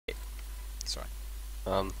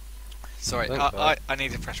Sorry, I I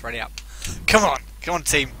need to press ready up. Come on,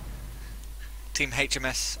 team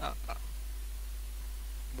HMS.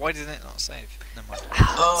 Why didn't it not save? Never mind.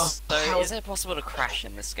 So, is it possible to crash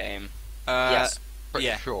in this game? yes,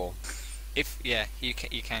 Yeah. sure. You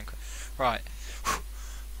can. Right.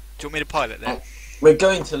 Do you want me to pilot there? We're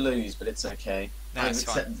going to lose, but it's okay. No, it's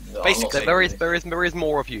fine. Basically, Basically- There is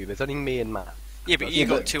more of you. There's only me and Matt. Yeah, but you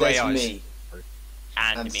got two AIs. Me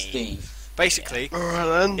And me. Steve. Basically, Alright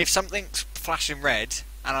then. if something's flashing red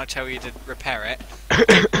and I tell you to repair it,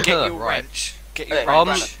 get your Right. wrench. Get your Right,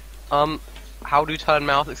 wrench. How do you turn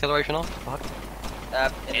mouse acceleration off? Fuck.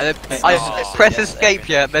 It's Press escape.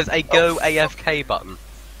 Yeah, there's a go AFK button.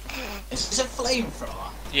 Is this a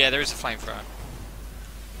flamethrower? Yeah, there is a flamethrower.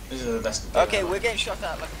 This is the best. Okay, we're getting shot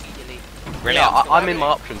at like immediately. Really? Yeah, I'm in my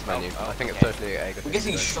options menu. I think it's totally a good We're thing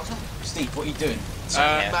getting to do. shot at. Steve, what are you doing?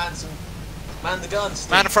 Man the guns.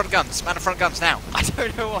 Steve. Man the front guns. Man the front guns now. I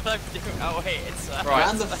don't know what I'm doing. Oh wait, it's Right.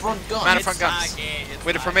 Man the front guns. Man the front guns. It's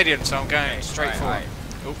We're the Promedian, so I'm going straight forward.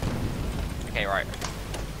 Okay, right.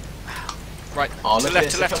 Right. Oh, To look left,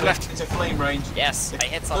 at to this, left, to left. It's a flame range. Yes, I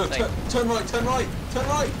hit No, something. turn right, turn right, turn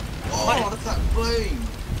right. Oh, look at that flame.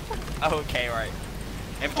 Okay, right.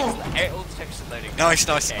 All the textures are loading. Nice.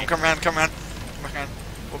 Okay. Come round.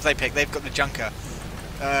 What have they picked? They've got the Junker.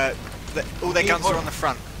 All their guns are on the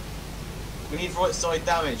front. We need right side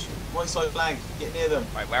damage. Right side flank. Get near them.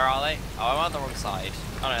 Right, where are they? Oh, I'm on the wrong side.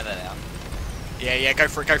 Oh no, there they are. Yeah, go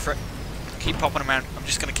for it. Keep popping them out. I'm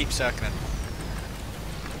just going to keep circling.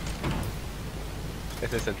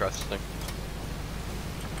 This is interesting.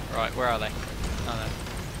 Right, where are they? Oh,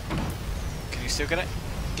 no. Can you still get it?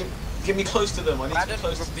 Get me close to them. I need to Random be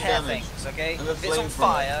close to the repair damage. things, okay? And the If it's on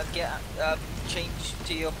flamethrower. fire, change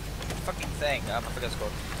to your fucking thing. I forgot what it's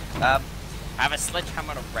called. I have a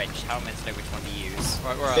sledgehammer and a wrench. How am I to know which one to use?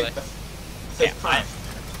 Right, where are Thick, they? thick Yeah, crash.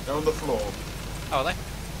 They're on the floor. Oh, are they?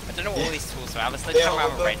 I don't know what all these tools are. I have a Yeah, sledgehammer, I have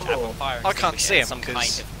on a the wrench, I have a floor. fire I can't see 'em, some 'cause kind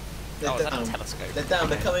of... They're Oh, is that down. a telescope? They're down.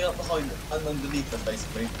 They're coming up behind and underneath them,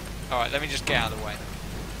 basically. Alright, let me just get out of the way.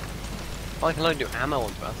 I can only do ammo on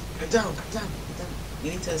first. Go down.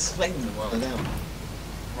 You need to flame them while they're down.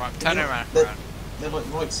 Right, turn it around. They're like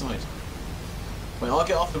right side. Wait, I'll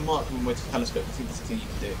get off and mark them with the telescope. I think that's the thing you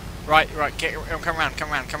can do. Right, come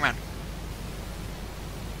round.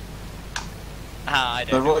 I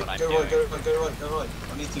Go don't know right, what I'm go doing. right.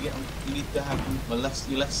 I need to get on. You need to have your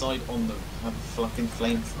left side on them. Have fucking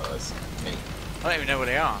flamethrowers. Okay. I don't even know where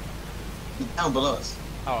they are. Down below us.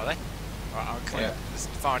 Oh, are they? Right, I'll clear Yeah. as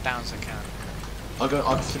far down as I can.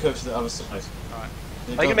 I'll flick over to the other side. Right.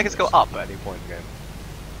 Are you gonna make us go up at any point again?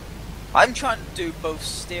 I'm trying to do both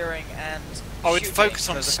steering and Oh, it's shooting, focus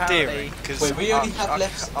on 'cause steering, apparently because Wait, we only have our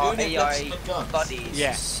left. We our only have AI left guns. buddies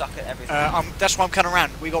Yeah. suck at everything. that's why I'm coming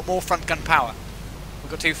around. We got more front gun power.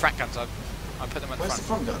 We've got 2 front guns. I put them at the Where's the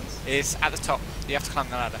front. front guns? It's at the top. You have to climb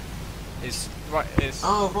the ladder. It's right. It's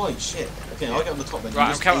Oh right, shit. Okay, I'll get on the top then. Right,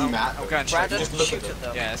 You just I'm aim at them. going straight. Brandon, just look shoot at at them.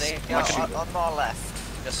 them. Yes, They I are shoot them. on our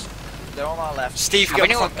left. They're on our left. Steve, Have get on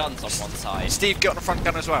we the got front. guns on one side? Steve, get on the front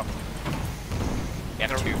gun as well. We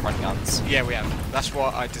have 2 front guns. Yeah, we have. That's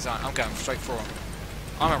what I designed. I'm going straight for him.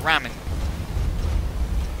 I'm a ramming.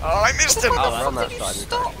 Oh, I missed him. Oh, We're on that did you side. We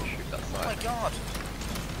stop? can actually shoot that Oh my side. god.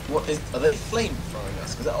 What is? Are they flame throwing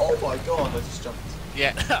us? Because oh my god, I just jumped.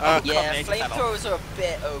 Yeah. Yeah, flamethrowers are a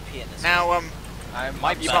bit OP in this. Now, I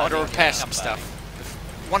might you might want to repair some stuff. If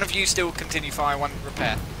one of you still continue fire, one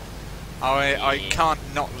repair. I can't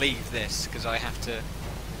not leave this because I have to.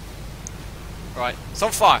 Right, it's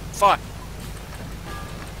on fire. Fire.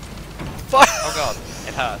 Oh god,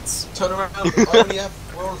 it hurts. Turn around.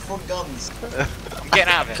 We're on front guns. I'm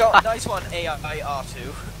getting out of it. Nice one, AI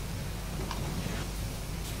R2.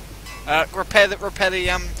 Repair the Why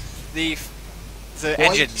do you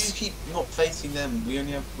engines. keep not facing them?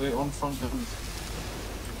 We're on front guns.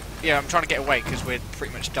 Yeah, I'm trying to get away because we're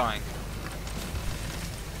pretty much dying.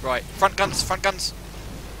 Right, front guns.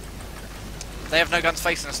 They have no guns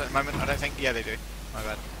facing us at the moment, I don't think. Yeah, they do. My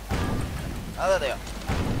bad. Oh, there they are.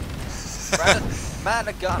 Brandon, man,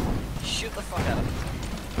 a gun. Shoot the fuck out of them.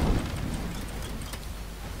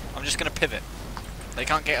 I'm just gonna pivot. They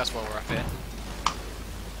can't get us while we're up here.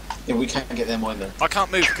 Yeah, we can't get them either. I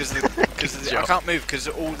can't move because I can't move because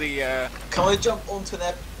all the. Can I jump onto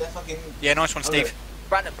their fucking? Yeah, nice one, Steve.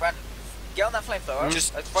 Brandon, get on that flamethrower.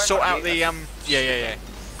 Just It's right sort in front out of the you. Yeah.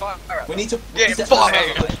 Fire at We them. need to. Yeah, we need to-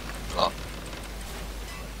 fire!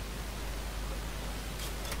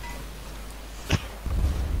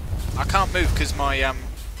 I can't move because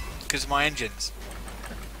my engines.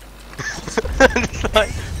 It's like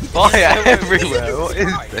fire everywhere. What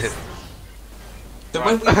is this? So So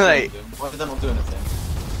when we Right. them, why did they not do anything?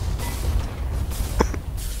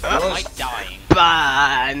 Am I dying?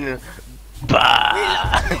 Ban!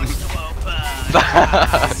 Ban!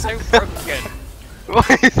 It's so broken.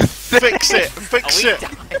 Fix it! Fix it!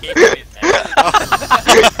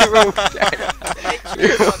 You're all dead.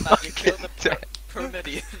 You killed the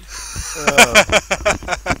Pyramidian.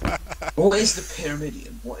 What is the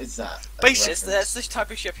Pyramidian? What is that? Basically- That's the type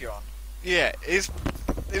of ship you're on. Yeah, it's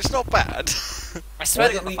not bad. I swear Why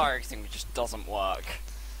that don't the we- fire extinguisher just doesn't work.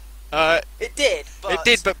 It did, but It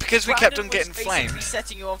did, but because we kept on Brandon was getting basically flamed.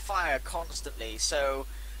 setting you on fire constantly, so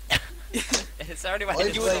is there anyone Why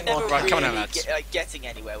you did were they never want- Right, come on really now, lads. getting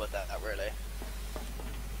anywhere with that, really.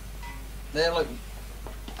 they're like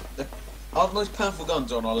our most powerful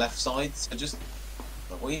guns are on our left side. So just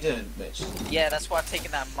what are you doing, Mitch? Yeah, that's why I've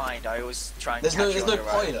taken that in mind. I always try and There's catch no you on your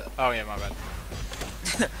right. Oh yeah, my bad.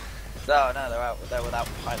 No, they're without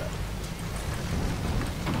pilot.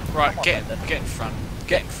 Right, Come on, get then. in front.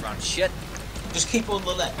 Get in front. Shit. Just keep on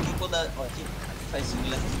the left. Keep on the. Keep facing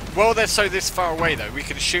left. Well, they're so this far away though, we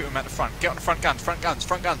can shoot them at the front. Get on the front guns. Front guns.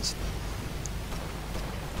 Front guns.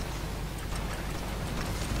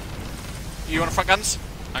 You want the front guns?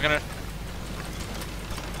 I'm gonna.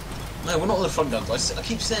 No, we're not on the front guns. I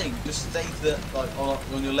keep saying just stay to the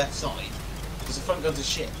on your left side because the front guns are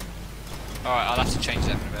shit. All right, I'll have to change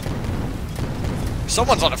them in a bit.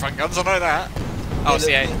 Someone's on the front guns. I know that. Oh, it's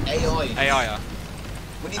the AI. AI are.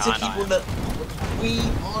 We need to keep on the.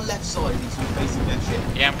 Our left side needs to be facing that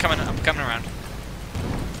shit. Yeah, I'm coming around.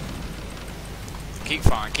 Keep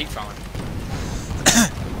firing, keep firing.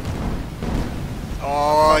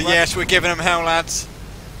 Oh, yes, we're giving them hell, lads.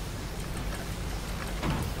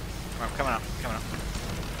 Right, I'm coming up, coming up.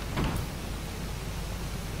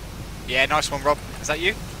 Yeah, nice one, Rob. Is that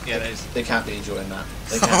you? Yeah, that is. They can't be enjoying that.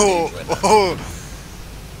 They can't be enjoying that. Oh,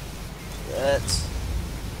 Let's.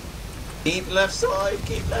 Keep left side,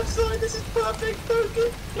 keep left side. This is perfect.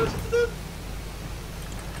 Focus. Closer to them.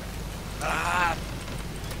 ah.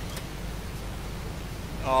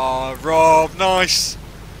 Oh, Rob, nice.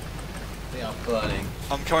 They are burning.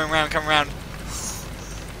 I'm coming round, coming round.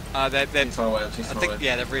 They're Too far away. I'm too I far think, away.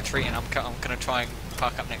 yeah, they're retreating. I'm gonna try and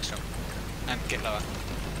park up next to them and get lower.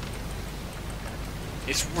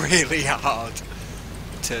 It's really hard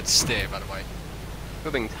to steer, by the way.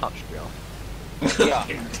 We're being touched, we are. Yeah.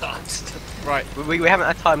 Right, We haven't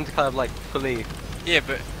had time to kind of like fully. yeah,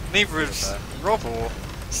 but neither is Rob or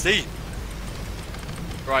Steve.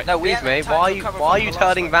 Right, No, we Excuse haven't me, had time why to are you recover why are from you the last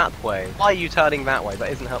turning one. that way? Why are you turning that way? That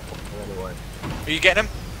isn't helpful in any way. are you getting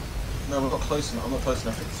them? No, we're not close enough. I'm not close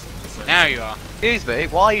enough. It's Now you are. Excuse me,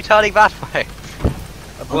 why are you turning that way?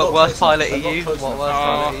 I'm not Worst close pilot enough. are I'm you? not close What enough. worst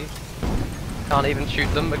pilot are you? Can't even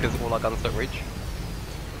shoot them because all our guns don't reach. You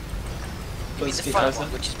mean Let's the keep front closer.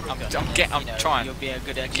 one, which is broken. I'm trying. You'll be a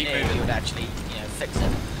good Keep engineer. moving. You would actually, fix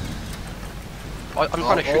it. I'm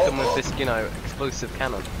trying to shoot them with this, explosive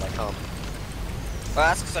cannon. I can't. Well,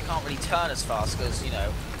 that's because I can't really turn as fast because, I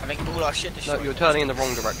think all our shit destroyed. No, you're turning in the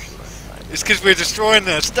wrong direction. Though. It's because we're destroying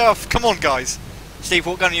their stuff. Come on, guys. Steve,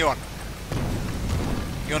 what gun are you on?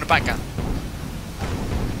 You on the back gun?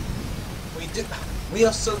 We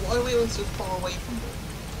are so. Why are we all so far away from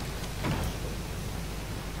them?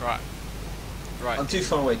 Right. Right. I'm too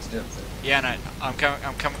far away to do anything. Yeah, no. I'm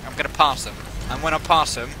gonna pass them. And when I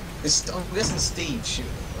pass them, I'm guessing Steve shooting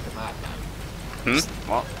like a madman.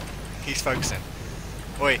 What? he's focusing.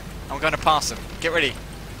 Oi, I'm gonna pass them. Get ready.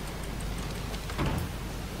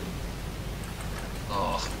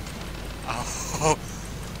 Oh. Oh.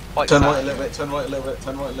 Quite Turn bad. right a little bit. Turn right a little bit.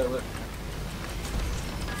 Turn right a little bit.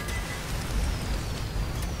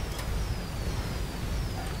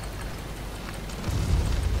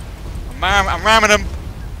 I'm ramming them.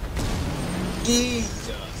 Jesus.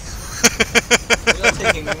 We are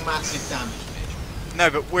taking massive damage, Mitch. No,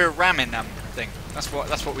 but we're ramming them thing. That's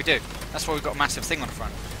what we do. That's why we've got a massive thing on the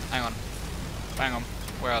front. Hang on. Hang on.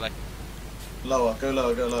 Where are they? Lower. Go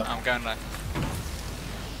lower. Go lower. I'm going low.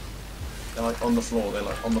 They're like on the floor. They're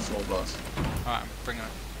like on the floor blast. Alright, I'm bringing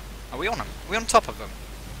them. Are we on them? Are we on top of them?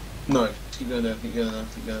 No. Keep going there. Keep going there.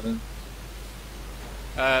 Keep going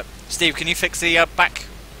there. Steve, can you fix the back?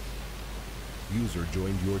 User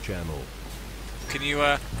joined your channel. Can you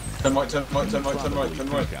Turn right. Turn right. Turn right. Turn right. Turn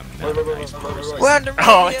right. Right. We're on the radio! Oh, it's random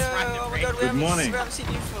Oh my god, Good morning. We haven't seen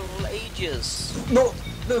you for ages. No.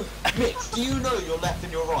 Mitch, do you know your left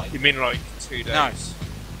and your right? You mean like 2 days? No.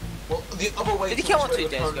 Well, the other way. Did he to come on which 2 way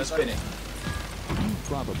we're days currently ago? spinning. You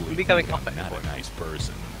probably We'll be coming think up I'm at not any a point. nice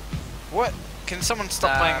person. what? Can someone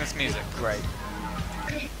stop playing this music? Great.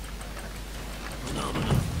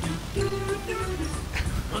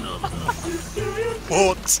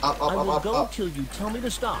 What? Up, I up, will up, go up. till you tell me to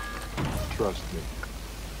stop. Trust me.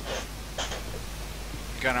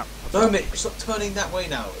 Going up. No, Mick, stop turning that way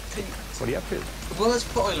now. Can you... What are you up to? The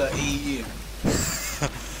worst pilot EU.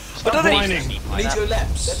 I don't know. We need to go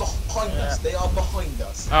left. They're behind us. They are behind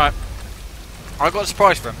us. Alright. I got a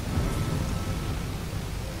surprise for him.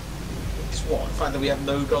 It's what? The fact that we have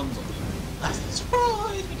no guns on them. That's the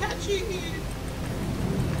surprise. We can't shoot you.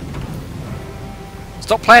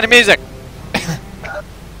 Stop playing the music!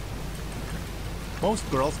 Most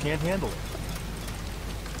girls can't handle it.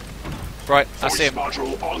 Right, I see him.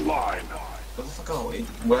 Module online. Where the fuck are we?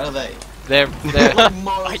 Where are they? They're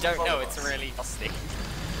I don't know, it's really dusty.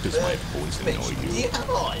 Does my voice Mick, annoy do you? you have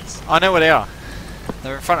eyes? I know where they are.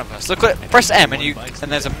 They're in front of us. Look at press M and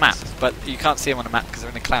there's a map, but you can't see them on the map because they're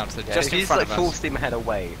in the clouds. They're Yeah, just if in you front like of full us. steam ahead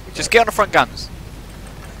away. Just get on the front guns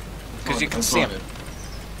because Oh, you can I'm see them. climbing.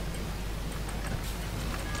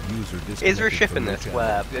 Is there a ship in this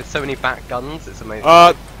where there's so many back guns? It's amazing.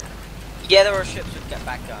 Yeah, there are ships with get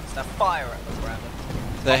back guns. Now fire at them, Brandon.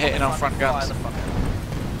 They're hitting on front Fire guns. the fuck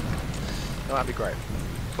Oh, that'd be great.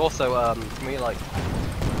 Also, can we like...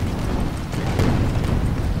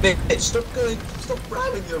 Mick, stop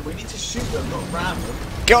ramming them. We need to shoot them, not ram them.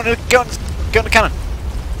 Get on the cannon.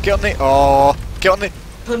 Get on the.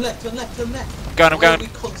 Turn left, turn left, turn left. I'm going. Why are we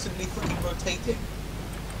constantly fucking rotating?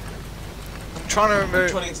 I'm trying to I'm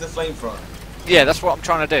remove. trying to get to the flame front. Yeah, that's what I'm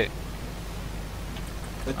trying to do.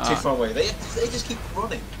 They're too far away. They just keep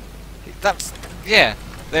running. That's yeah.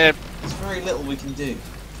 They're. There's very little we can do.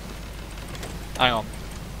 Hang on.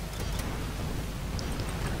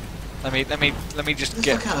 Let me just Get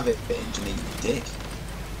get. the fuck out of it, engineer, you dick.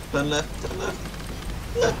 Turn left, turn left.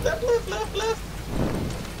 Left.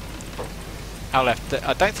 How left?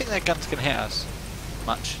 I don't think their guns can hit us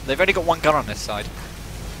much. They've only got one gun on this side.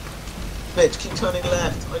 Bitch, keep turning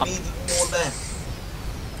left. I need more left.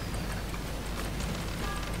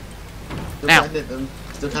 Still Now. can't hit them.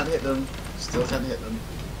 Still can't hit them. Still can't hit them.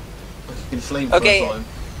 I can flame Okay. for a time.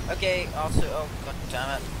 Okay, also, oh god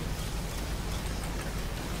damn it.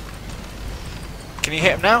 Can you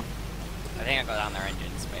hit them now? I think I got down their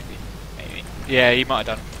engines, maybe. Yeah, you might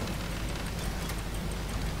have done.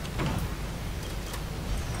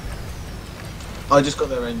 I just got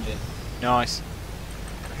their engine. Nice.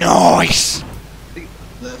 Nice.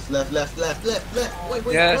 Left. Wait.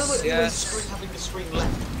 Yes, why am I yes. always having to scream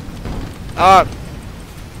left? Ah,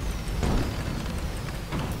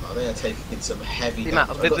 Oh, they are taking some heavy The damage.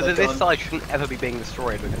 map, I got their this gun. side shouldn't ever be being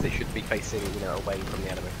destroyed because it should be facing, you know, away from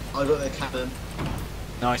the enemy. I got their cannon.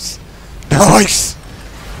 nice. Nice.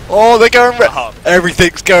 Oh, they're going. Oh.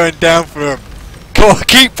 Everything's going down for them. Come on,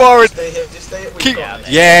 keep firing. Just stay hit. Keep. got it.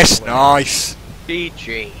 Yes, nice.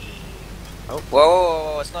 GG.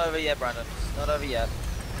 Whoa, it's not over yet, Brandon. It's not over yet.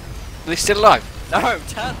 Are they still alive? No,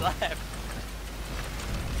 turn left.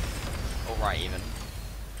 Alright, even.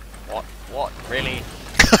 What? Really?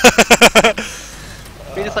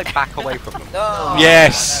 We just like back away from them. No!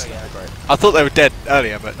 Yes. There we go. I thought they were dead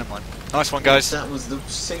earlier, but never mind. Nice one, guys. That was the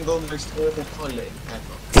single most awful piloting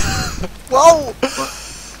ever. Whoa!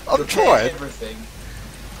 But I'm repair trying. everything.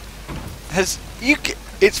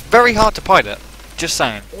 It's very hard to pilot. Just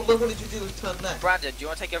saying. All I wanted you to do was turn left. Brandon, do you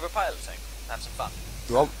want to take over piloting? Have some fun.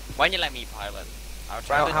 You want? When you let me pilot, I'll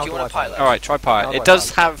Brandon, how do you do want to I pilot? pilot? All right, try pilot. How It do I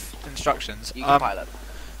does pilot? have instructions. You can pilot.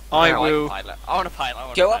 I No, will. pilot. I want to pilot. I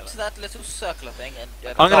want to Oh, pilot. pilot. Go up to that little circular thing and.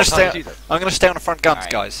 I'm gonna Oh, stay. how do you do that? I'm gonna stay on the front guns,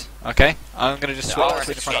 Alright. guys. Okay. I'm gonna just switch I'll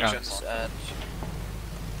between the front guns. instructions.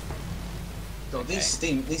 God,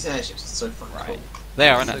 these airships are so fucking Right. cool. They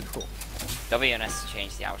are, So aren't they? cool. WNS to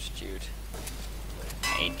change the altitude.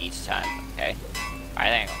 Each time. Okay. I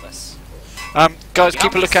think I got this. Guys, You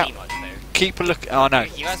keep a can't lookout. see much, though. Keep a look. Oh no,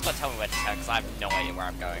 You guys gotta tell me where to turn because I have no idea where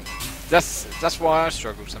I'm going. that's why I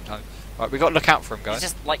struggle sometimes. Right, we got to look out for him, There's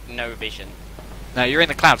guys. just like no vision. No, you're in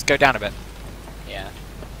the clouds. Go down a bit. Yeah.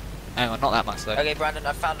 Hang on, not that much though. Okay, Brandon,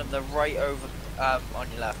 I found them. They're right over,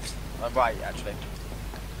 on your left. Right, actually.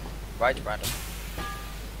 Right, Brandon.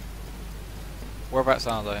 Whereabouts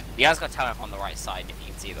are they? You guys gotta tell me if I'm on the right side if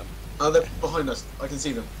you can see them. Oh, they're behind us. I can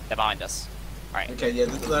see them. They're behind us. Right. Okay, yeah,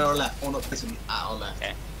 they're our left. Or not basically at our left.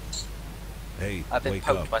 Okay. Hey, I've been wake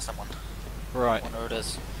poked up. by someone. Right. I wonder who it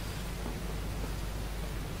is.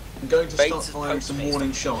 I'm going to Bates start has firing poked some me,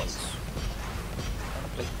 warning so- shots.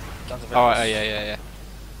 Guns are Oh, very yeah.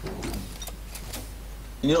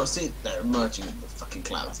 Can you not see? They're emerging in the fucking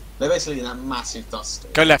clouds. They're basically in that massive dust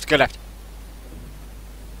storm. Go left. Go left.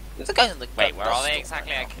 There's a guy in the Wait, where dust are they storm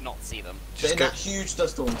exactly? right I now. cannot see them. They're Just in go. that huge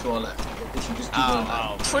dust storm to our left. If you just keep going back.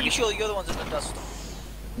 Oh, Oh. pretty sure you're the ones in the dust storm.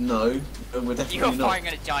 No, we're You're definitely not. firing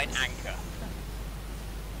at a giant anchor.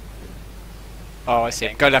 Oh, I see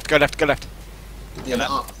him. Go left, go left, go left. Yeah, they're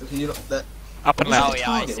up. Can you look? They're... Up and Who's left. Oh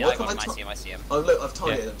yeah, I target? see. What I got can him. I I see him. I see him. Oh look, I've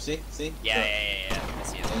targeted them. See? Yeah. I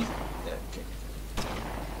see him. Yeah, okay.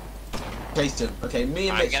 Chased him. Okay, me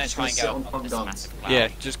and I'm Mitch gonna just try gonna and sit go on up front this guns. massive cloud. Yeah,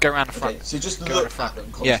 just go around the front. Okay, so just Go on look the front. at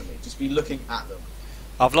them Yeah. constantly. Just be looking at them.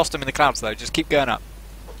 I've lost him in the clouds though. Just keep going up.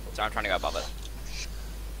 So I'm trying to go above it.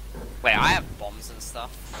 Wait, I have bombs and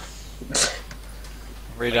stuff.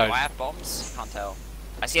 Wait, Reload. do I have bombs? Can't tell.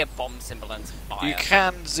 I see a bomb symbol and some fire. You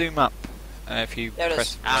can zoom up if you There it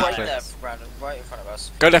press. is. Ah, Right there. there, Brandon. Right in front of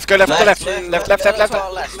us. Go left, go left, go left, Left, left, left, left, left.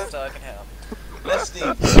 Start left, so I can hit him. Left,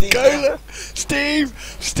 Steve. Steve, Go left. left,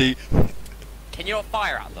 Steve, Steve. Can you not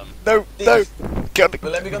fire at them? No, no. Get on But the,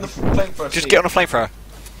 let me go on the flamethrower. just Steve. get on a flamethrower.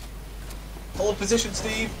 Hold position,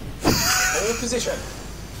 Steve. Hold position.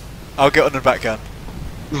 I'll get on the back gun.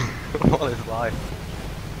 What is life?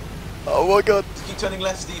 Oh my god. Just keep turning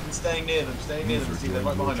left, Steve, and staying near them. Staying near them, Steve. They're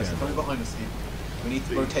right behind us. They're coming behind us, Steve. We need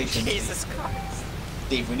rotation. Jesus Christ.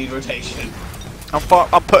 Steve, we need rotation. I'm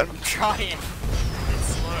putting. I'm trying.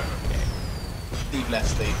 It's slow. Steve left,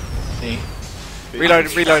 Steve. Steve.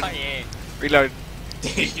 Reload, reload, Trying. reload.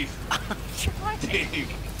 Steve. I'm trying. Steve.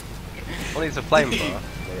 What is a flamethrower?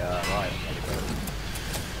 Right.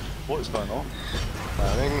 What is going on?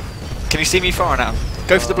 Planning. Can you see me firing at him?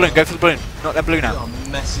 Go for the balloon, go for the balloon. Not that balloon You out. are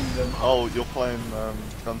messing them up. Oh, you're playing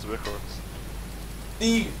Guns of Icarus.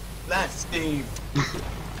 Steve. Left, Steve.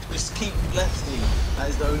 Just keep left, Steve. That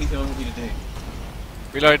is the only thing I want you to do.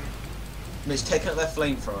 Reload. Mitch, take out that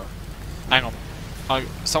flamethrower. Hang on.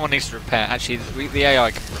 Someone needs to repair. Actually, the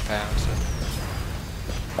AI can repair. So.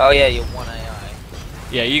 Oh yeah, you're one AI.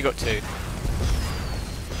 Yeah, you got 2.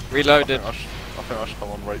 I Reloaded. think I should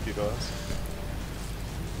come on rape you guys.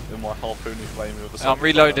 In my harpoony flame with the I'm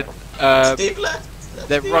reloaded. Steve left.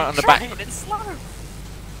 They're Steve. right on the back. Trying, it's slow.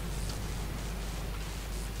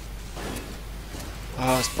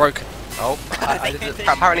 Oh, it's broken. Oh,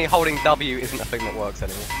 apparently holding W isn't a thing that works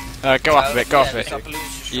anymore. Go off of it, go off of there's it. our balloons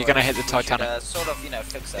destroyed. You're gonna hit the We should, Titanic. sort of,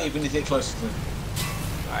 fix that. Steve, we need to get closer to them.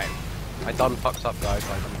 Alright. I done fucked up, guys.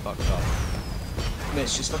 I done fucked up.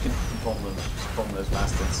 Mitch, just fucking bomb them. Just bomb those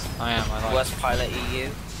bastards. I am, I like Worst pilot EU.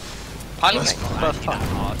 Pilot First make not time. actually that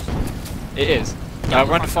hard. it. It is.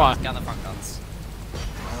 Run to fire. Get on the front guns.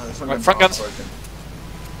 The Right, front guns. broken.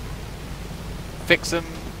 Fix them,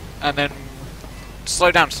 and then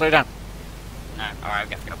slow down, slow down. No, alright, I'm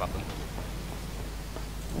gonna go above them.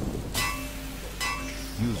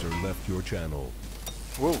 User left your channel.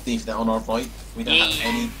 Steve, they're on our right. We don't have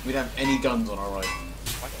any. We don't have any guns on our right.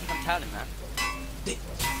 Why do you keep on telling man?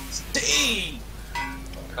 Steve.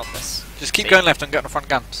 Got this. Just keep See? going left and get on the front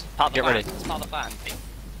guns. Part of the Get plan. ready. It's part of the plan. See?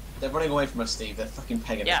 They're running away from us, Steve. They're fucking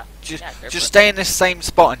pegging Yeah. it. Just, Yeah, go just for it. stay in this same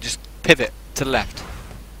spot and just pivot to the left.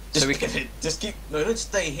 Just So we pivot. Just keep. No, don't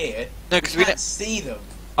stay here. No, because we can't don't. see them.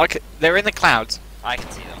 They're in the clouds. I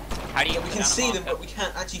can see them. How do you Yeah, we put can down a see them, marker? but we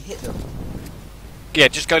can't actually hit them. Yeah,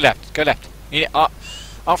 just go left. Go left. You need,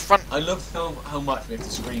 our front. I love how much we have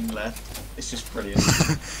to scream left. It's just brilliant.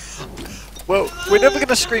 Well, we're never going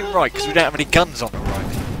to scream right because we don't have any guns on the right.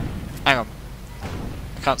 Hang on.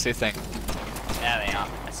 I can't see a thing. There they are.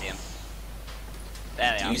 I see them.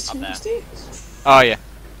 There they Do are. you see Up them, there. Steve? Oh, yeah.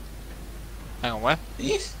 Hang on, where?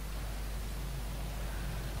 Steve?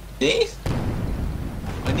 Steve?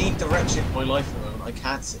 I need direction in my life at the moment. I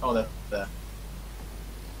can't see. Oh, they're there.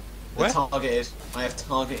 They're Where? targeted. I have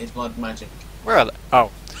targeted blood magic. Where are they?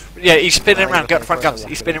 Oh. Yeah, he's spinning Right, around, get on the front right, guns. right,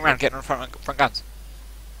 He's right. spinning around, getting on the front guns.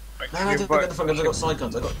 No, I don't got the front guns. I got side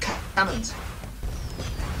guns. I got cannons.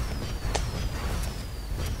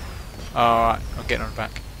 Alright, I'm getting on the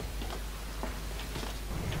back.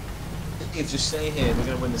 Steve, just stay here. We're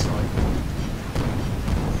gonna win this fight.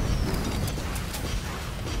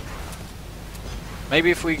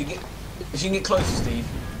 Maybe if we. If you can get closer, Steve.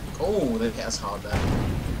 Oh, they hit us hard there.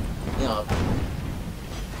 Yeah.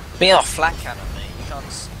 Being off flat cannon, mate. You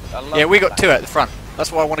can't. I love Yeah, we got flat 2 at the front.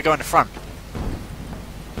 That's why I want to go in the front.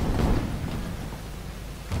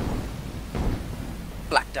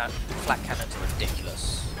 Flat cannons are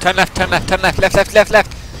ridiculous. Turn left, turn left, turn left, left, left, left,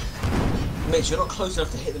 left. Mitch, you're not close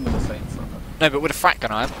enough to hit them with a flamethrower. No, but with a frat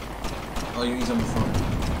gun I am. Oh, you're on the front.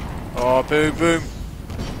 Oh, boom, boom.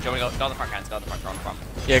 Do you want me to go on the front guns? Go on the front, go on the front.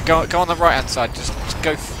 Yeah, go on the right hand side. Just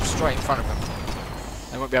go straight in front of them.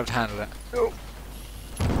 They won't be able to handle it.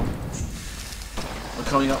 I'm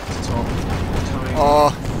coming up to the top. I'm coming.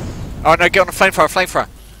 Oh no, get on the flamethrower, flamethrower.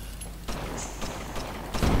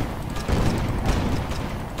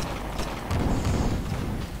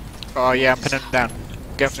 Oh yeah, I'm pinning them down.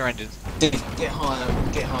 Go for their engines. Get higher,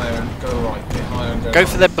 and go right. Get higher and go Go right.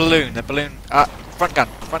 for their balloon, front gun,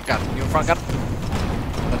 you're front gun.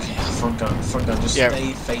 Okay, Front gun, just Yeah.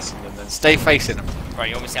 stay facing them then. Stay facing them. Right,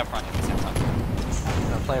 you want me to stay up front? You can stay up front.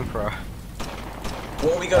 Flamethrower.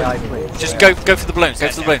 What are we going Yeah, for? please. What are we Just going go for the balloons. Go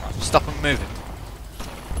Yeah, for the yeah. balloon. Stop them moving.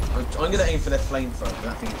 for? I'm gonna aim for their flamethrower, but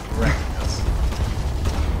that thing is wrecking us.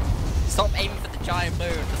 Stop aiming for the giant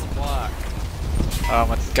balloon. It doesn't work. Oh,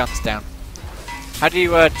 my gun's down. How do you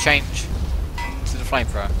change to the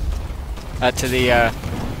flamethrower? To the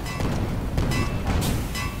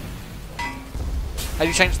How do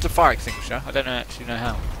you change to the fire extinguisher? I don't actually know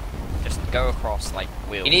how. Just go across like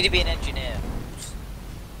wheels. You need to be an engineer.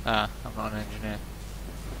 I'm not an engineer.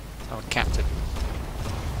 I'm a captain.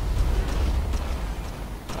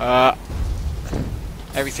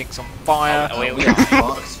 Everything's on fire. Oh, we We all are dying.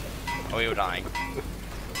 fucked. Oh, we all dying.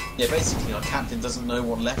 Yeah, basically our captain doesn't know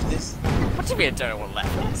what left is. What do you mean I don't know what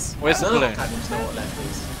left is? Where's the None of our balloon? captains know what left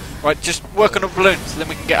is. Right, just work on a balloon so then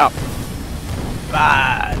we can get up.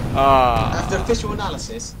 Bad. After official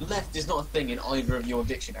analysis, left is not a thing in either of your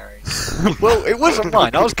dictionaries. Well, it wasn't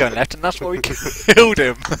mine. I was going left, and that's why we killed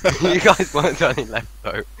him. You guys weren't turning left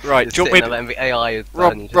though. Right, Just do you want me sitting there letting the AI is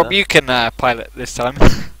Rob, turn each Rob, other. you can pilot this time.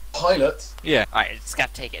 Pilot? Yeah. Alright, just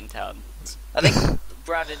gotta take it in turns. I think,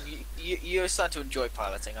 Brandon, you're starting to enjoy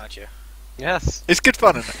piloting, aren't you? Yes. It's good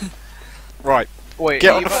fun, isn't it? Right. Wait,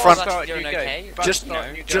 Get on you the both front. start Doing new game. okay. Both Just, start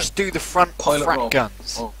new game. just do the front Pilot front Rob.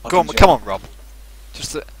 guns. Oh, Go on, fucking come on, joke. Rob.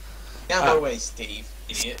 Just Get out of my way, Steve,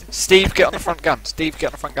 idiot. Steve, get on the front gun. Steve, get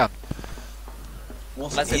on the front gun.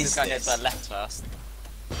 What Let's see if is this guy goes this? to the left first.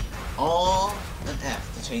 R and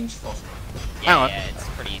F to change fossil. Yeah, Hang on. yeah, it's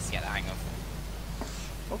pretty easy to get the hang of.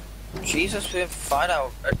 Jesus, we're fine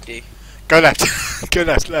already. Go left. Go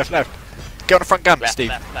left. Left. Get on the front gun, Left, Steve.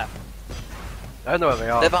 left. I don't know where they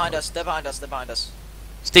are. They're behind us, they're behind us, they're behind us.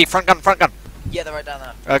 Steve, front gun. Yeah, they're right down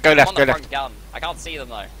there. Go I'm left. on Go the left. front gun. I can't see them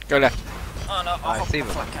though. Go left. Oh no, I see them.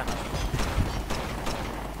 flat cannon.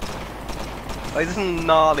 Like, this is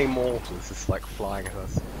gnarly mortars just like flying at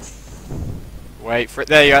us. Wait for it.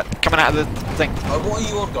 There you are. Coming out of the thing. What are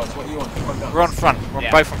you on, guys? What are you on? Front guns? We're on front. We're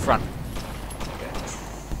Yeah. both on front.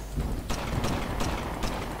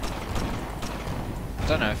 I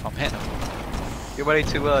don't know if I'm hitting them. You ready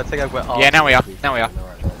to take over where Yeah, now we are. Now we are.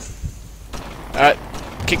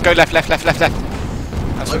 Go left. That's I'm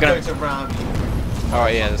we're gonna. going to ram you.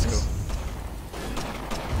 Alright, yeah, that's cool.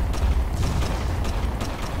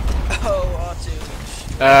 Oh,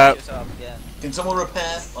 R2. Up again. Can someone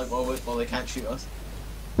repair, like, while they can't shoot us?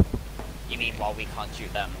 You mean while we can't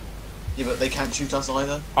shoot them? Yeah, but they can't shoot us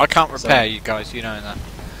either. I can't repair So- you guys, you know that.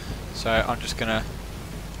 So I'm just gonna.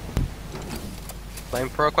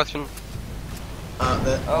 Flamethrower question.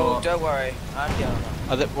 Oh, don't worry. I'm getting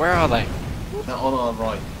them. Where are they? They're on our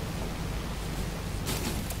right.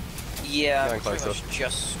 Yeah, Going pretty closer. much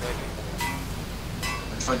just scraping.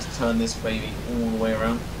 I'm trying to turn this baby all the way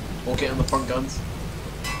around. Or get on the front guns.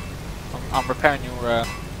 I'm repairing your.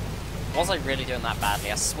 Was I really doing that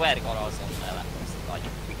badly? I swear to God I was on there. That was like.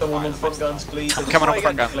 we Someone on fired the front most of guns, them. please. Coming on the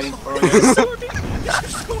front guns.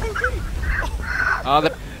 Are the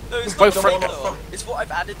No, it's Both not front the gun- though. It's what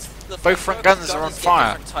I've added to the Both front guns are on get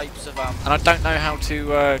fire. different types of and I don't know how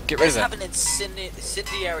to get rid Let's of have it. an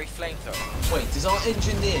incendiary flamethrower. Wait, does our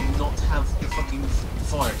engineer not have a fucking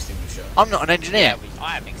fire extinguisher? I'm not an engineer. Yeah,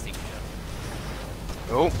 I have an extinguisher.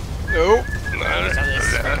 Oh. So this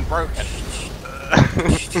is fucking broken.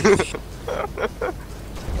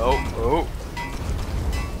 Oh.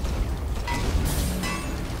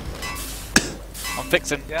 I'm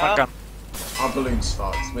fixing Yeah. front gun. Our balloon's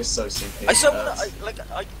fucked. We're so simply. I saw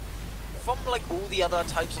from like all the other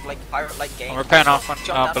types of like pirate-like games. I'm repairing I our just front-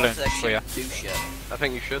 jump our down balloon onto their for you. ship and do shit. I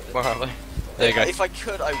think you should. Where are they? There you go. If I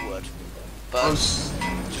could, I would. But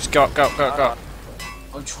Just go up.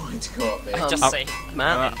 I'm trying to go up there. Just I'm- say,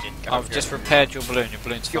 Man, engine, go I've for just it. repaired your balloon. Your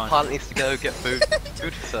balloon's your fine. pilot needs to go get food.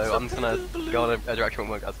 So I'm just gonna go on a direction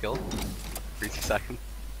where I've killed. 30 seconds.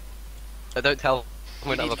 Don't tell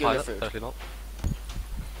we You don't need have a to go pilot. get food. Totally not.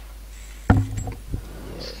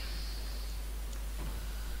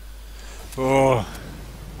 Oh,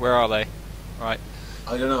 where are they? Right.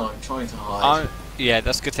 I don't know. I'm trying to hide. Yeah,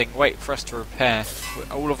 that's a good thing. Wait for us to repair.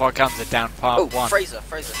 All of our guns are down part oh, one. Fraser,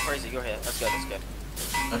 you're here. That's good.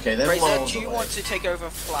 Okay, they're Fraser, miles do you away. want to take over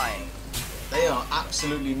flying? They are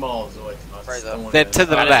absolutely miles away from us. Fraser. Don't wanna They're go to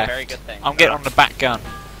the there. That is a left. very good thing. I'm getting on the back gun.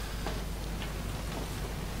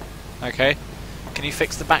 Okay. Can you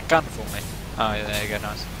fix the back gun for me? Oh, yeah, there you go.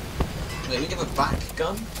 Nice. Wait, we have a back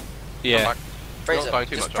gun? Yeah. Fraser, going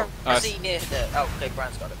too just much proceed near the. Oh, okay,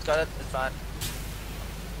 Brian's got it. Got it. It's fine.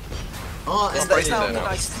 Oh, It's Fraser, now a no.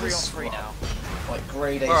 nice 3-on-3 now. Like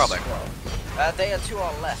grade A Where are they? scrub. They are to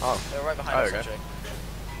our left. Oh. They're right behind Oh, us. okay.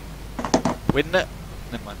 Actually. Wouldn't it?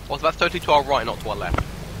 Never mind. Well, that's totally to our right, not to our left.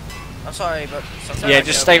 I'm sorry, but sometimes Yeah, I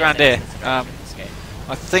just go stay over around there. here.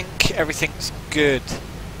 I think everything's good.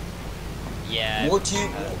 Yeah. What are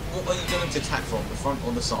you going to attack from? The front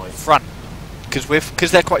or the side? Front,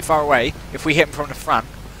 because they're quite far away. If we hit them from the front,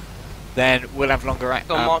 then we'll have longer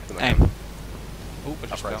Go mark them aim. again. Oh, I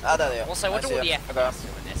just Right. fell. Ah, there they are. Also, what I do all see the 'em. FPS do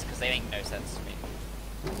in this? Because they make no sense to me.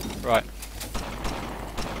 Right.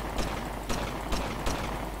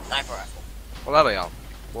 Sniper rifle. Well, there we are.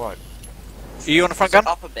 Right. Are you on the front So gun?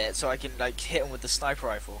 up a bit so I can like hit him with the sniper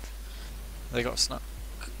rifle. They got a snap.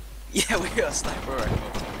 Yeah, we got a sniper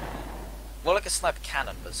rifle. More like a sniper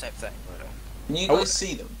cannon, but same thing. Can you Oh. guys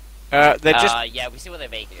see them? They're just Yeah, we see where they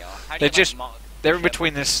vaguely are. How do they're you, just- mark they're in ship?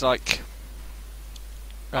 between this like.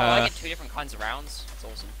 Oh, I get 2 different kinds of rounds. That's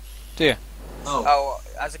awesome. Do you? Oh, Oh,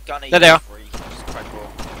 as a gunner, There they are. free, which is quite cool.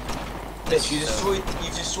 Mitch, you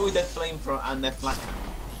destroyed their flamethrower and their flak cannon.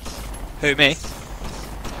 Who, me?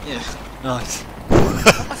 Yeah. Nice.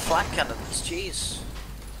 My flak cannons, jeez.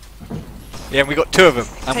 Yeah, and we got 2 of them,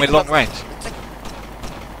 and we're long range.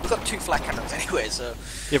 We've got 2 flak cannons anyway, so.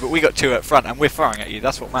 Yeah, but we got 2 at front, and we're firing at you.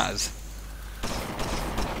 That's what matters.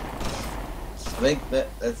 I think that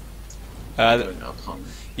that's.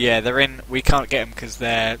 Yeah, they're in. We can't get them because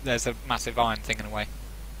there's a massive iron thing in the way.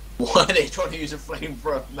 Why are they trying to use a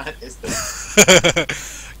flamethrower from that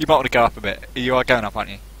distance? You might want to go up a bit. You are going up, aren't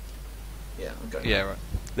you? Yeah, I'm going. Yeah, right.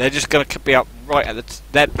 They're just going to be up right at the.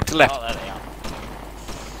 They're to left. Oh, there they are.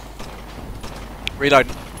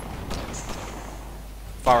 Reloading.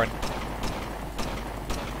 Firing.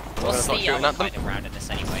 What's not the shooting other at them? kind of round in this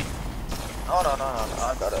anyway? Oh no,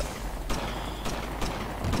 I got it.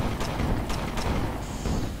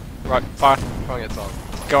 Right, fire. Try and get some.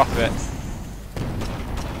 Go up a bit.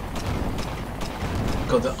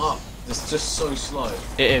 God, they're up. It's just so slow.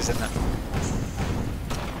 It is, isn't it?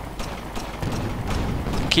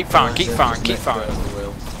 Keep firing, keep firing, keep firing.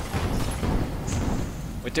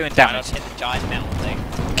 We're doing I damage. just hit the giant metal thing.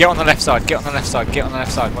 Get on the left side, get on the left side, get on the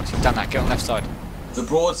left side. Once you've done that, get on the left side. The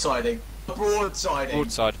broadsiding. The broadsiding.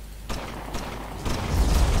 Broadside.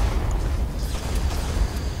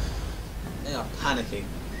 They are panicking.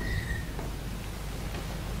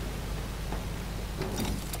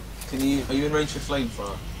 Are you in range for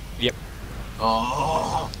flamethrower? Yep.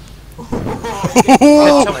 Oh!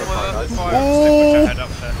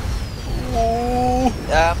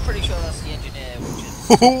 I'm pretty sure that's the engineer, which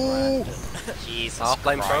is. Jesus Our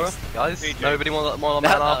flamethrower, Christ. guys? Me too. Nobody want to man No,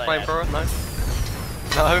 our no, flamethrower? No?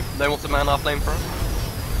 No? No one wants to man our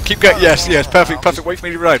flamethrower? Keep going, yes, yes, perfect, perfect. Wait for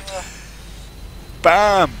me to reload.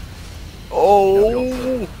 Bam!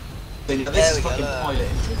 Oh! This There is we go, fucking there. pilot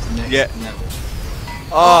into the next Yeah. level.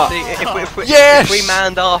 Ah, See, yes! if we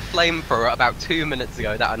manned our flamethrower about 2 minutes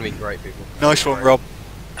ago, that would be great, people. nice one, Rob.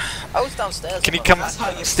 I was downstairs. Can you about come, that. That's how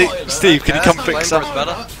you Steve? pilot. Steve, can you Yeah, come that's fix how up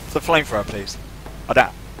flamethrower's better. the flamethrower, please? Oh,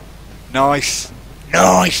 that. Nice,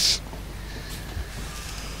 nice.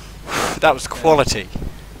 That was quality.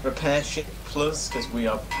 Repair ship plus, because we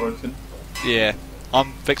are broken. Yeah,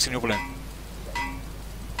 I'm fixing your balloon.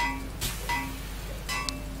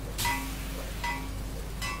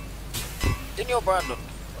 Didn't you, Brandon?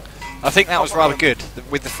 I think that was rather good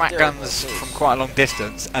with the fat Yeah, guns it was. from quite a long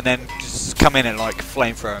distance, and then just come in and like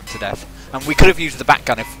flamethrower them to death. And we could have used the back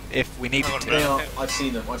gun if we needed Hang on, to. They are. I've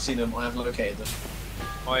seen them. I have located them.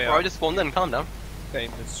 Oh yeah. Bro, I just spawned in, calm down.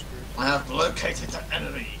 Game is screwed. I have located the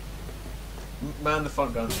enemy. Man the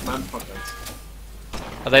front guns. Man the front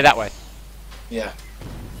guns. Are they that way? Yeah.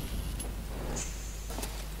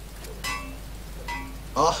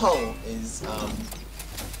 Our hull is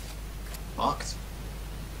marked.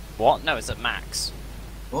 What? No, it's at max.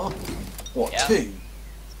 What? What? Yeah. 2?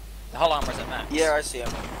 The whole armor's at max. Yeah, I see him.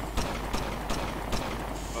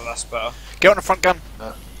 Well, that's better. Get on the front gun.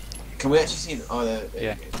 Can we actually see them? Oh, there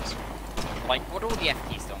Yeah. you go. Like, what are all the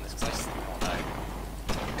FPs do on this? Because I still don't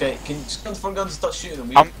know. Okay, can you just go to the front guns and start shooting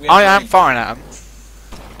them? I am firing at them.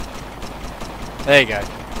 There you go.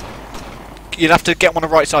 You'll have to get them on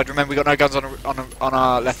the right side. Remember, we got no guns on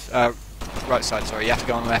our left, right side. Sorry, you have to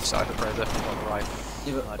go on the left side. The Fraser, on the right.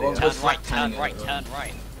 Yeah, but, Idea. well, Turn we're right, flat turn canning right, it, turn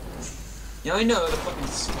right. Yeah, I know, the fucking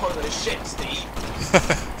spoiler is shit, Steve.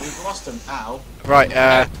 We've lost them. Ow. Right.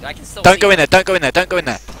 I can still Don't see go in them. there. Don't go in there. Don't go in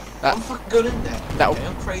there. I'm fucking going in there. That'll- Okay,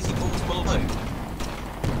 I'm crazy balls below.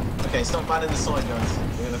 Okay, stop banning the side, guys.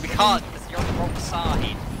 We're gonna We fucking- can't, because you're on the wrong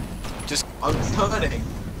side. I'm turning.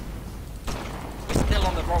 We're still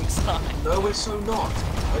on the wrong side. No, we're so not.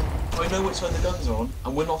 I know which side the guns are on,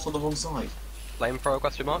 and we're not on the wrong side. Flamethrower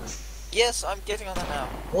question mark? Yes, I'm getting on that now.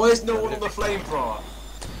 Why is no one on the flamethrower?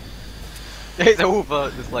 It's all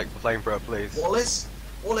for just like the flamethrower, please. Wallace?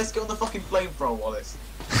 Wallace, get on the fucking flamethrower, Wallace.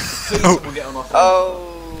 Please, someone get on our flamethrower.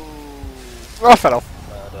 Oh. Oh, I fell off.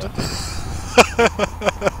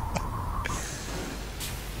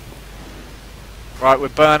 Right, we're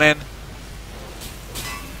burning.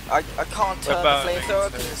 I can't turn the burning,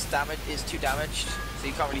 flamethrower because it's too damaged, so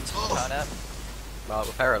you can't really turn it. Well,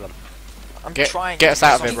 repair them. I'm Get trying us to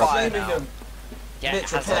out of get here, some Rob. fire Flaming now. them. Yeah, Mitch, it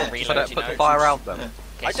has repair. a reload, Should I you put know. the fire out then? Yeah. In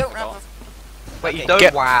I case you don't forgot. have. Wait, you Okay. don't?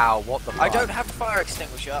 Get- Wow, what the fuck? I don't have a fire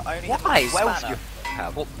extinguisher. I only have Why? a What else do spanner. you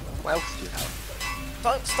have? What else do you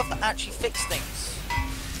have? Stuff that actually fix things.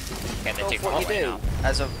 Okay, they're That's too far what you away do. now.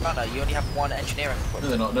 As a runner, you only have one engineering No, equipment.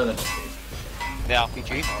 they're not. No, they're not, Steve. The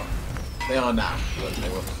RPG. They are now, but they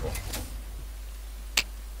were before.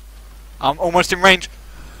 I'm almost in range.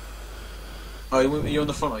 Oh, you're on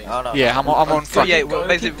the front, are you? Oh no. Yeah, I'm on So front. yeah, Keep going,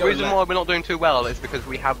 basically keep the going reason left. why we're not doing too well is because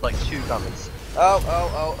we have like 2 gunners.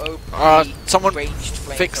 Oh. Someone ranged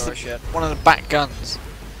fix flamethrower shit. one of the back guns.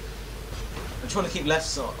 I'm trying to keep left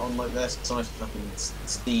side on like their side for fucking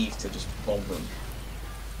Steve to just bomb them.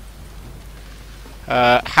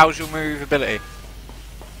 How's your movability?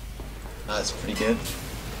 That's pretty good.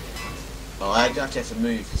 Well, I actually have to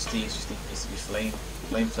move because Steve just needs to be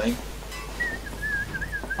flame.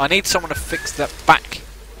 I need someone to fix that back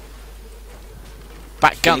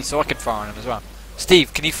gun so I can fire on him as well.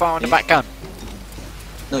 Steve, can you fire on the back gun?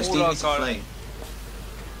 No, Steve I've needs to got- flame.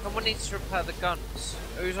 Someone needs to repair the guns.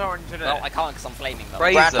 Who's orange in Well, it? I can't because I'm flaming them.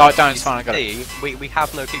 Fraser, No, I don't, it's fine, I got see, we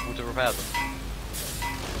have no people to repair them.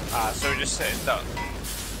 So we just say it's done.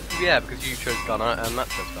 Yeah, because you chose gunner and Matt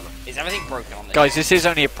chose gunner. Is everything broken on this? Guys, this is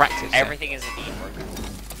only a practice. yeah. Everything is indeed broken.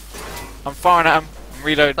 I'm firing at him. I'm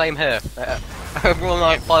reloading. Same here. Everyone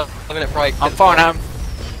like 5-minute break. I'm firing at him.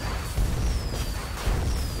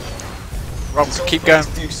 Rob, Someone keep needs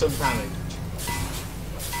going. to do some damage.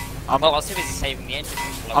 I'm, Well, I was too busy saving the engine.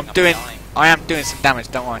 from blowing I'm up doing. and dying. I am doing some damage.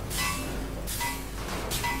 Don't worry.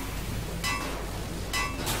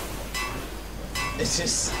 It's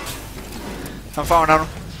just. I'm firing on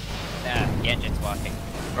him. Yeah, the engine's working.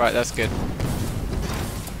 Right, that's good.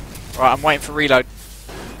 Right, I'm waiting for reload.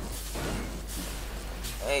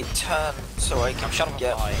 Hey, turn so I can I'm shut up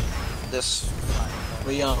get by. this.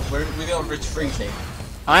 We are retreating.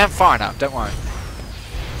 I am firing at him. Don't worry.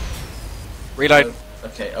 Reload.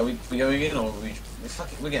 Okay, are we going in or are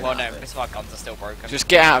we're getting Well, out no, of most of our guns are still broken. Just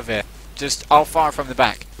get out of here. I'll fire from the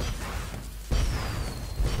back.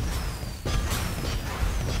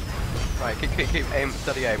 Right, keep aim,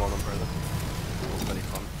 steady aim on them, brother. Steady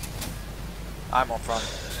fun. I'm on front.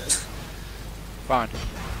 Fine.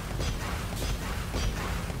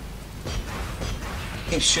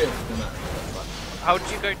 Keep shooting no matter what. How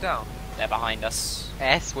did you go down? They're behind us.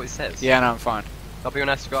 S, what it says. Yeah, no, I'm fine. W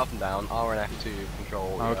and S to go up and down, R and F to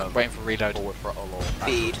control I'm waiting for reload. forward, throttle, or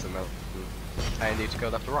Speed. backwards, and you to go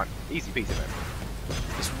left or right. Easy peasy, man.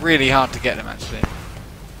 It's really hard to get them actually.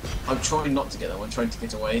 I'm trying not to get them. I'm trying to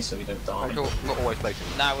get away so we don't die. I'm not always placing.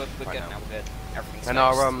 No, we're Right good now. now. We're good. Everything's And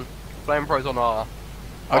fixed. our flame pros on our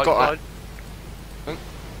I right got side.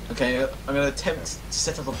 Okay, I'm going to attempt to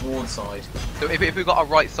set up a broadside. So if we've got our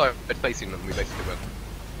right side facing them, we basically win.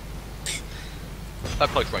 That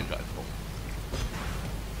close range, I thought.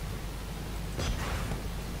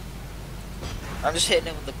 I'm just hitting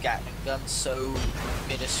him with the Gatling gun so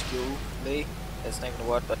minusculely. There's not even a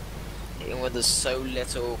word, but hitting with so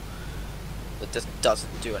little that just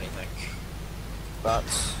doesn't do anything. But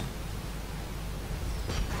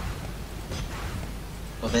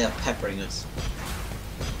Oh, they are peppering us.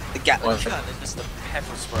 the Gatling Well, gun is just a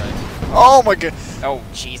pepper spray. Oh my god. Oh,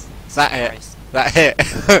 jeez. That hit. Christ. That hit.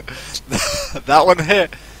 That one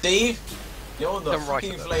hit. Steve, you're the Come right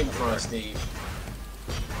fucking to flamethrower, Steve.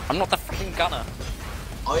 I'm not the freaking gunner.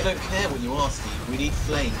 I don't care what you are, Steve. We need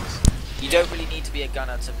flames. You don't really need to be a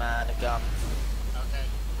gunner to man a gun.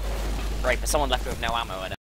 Right, but someone left with no ammo in it.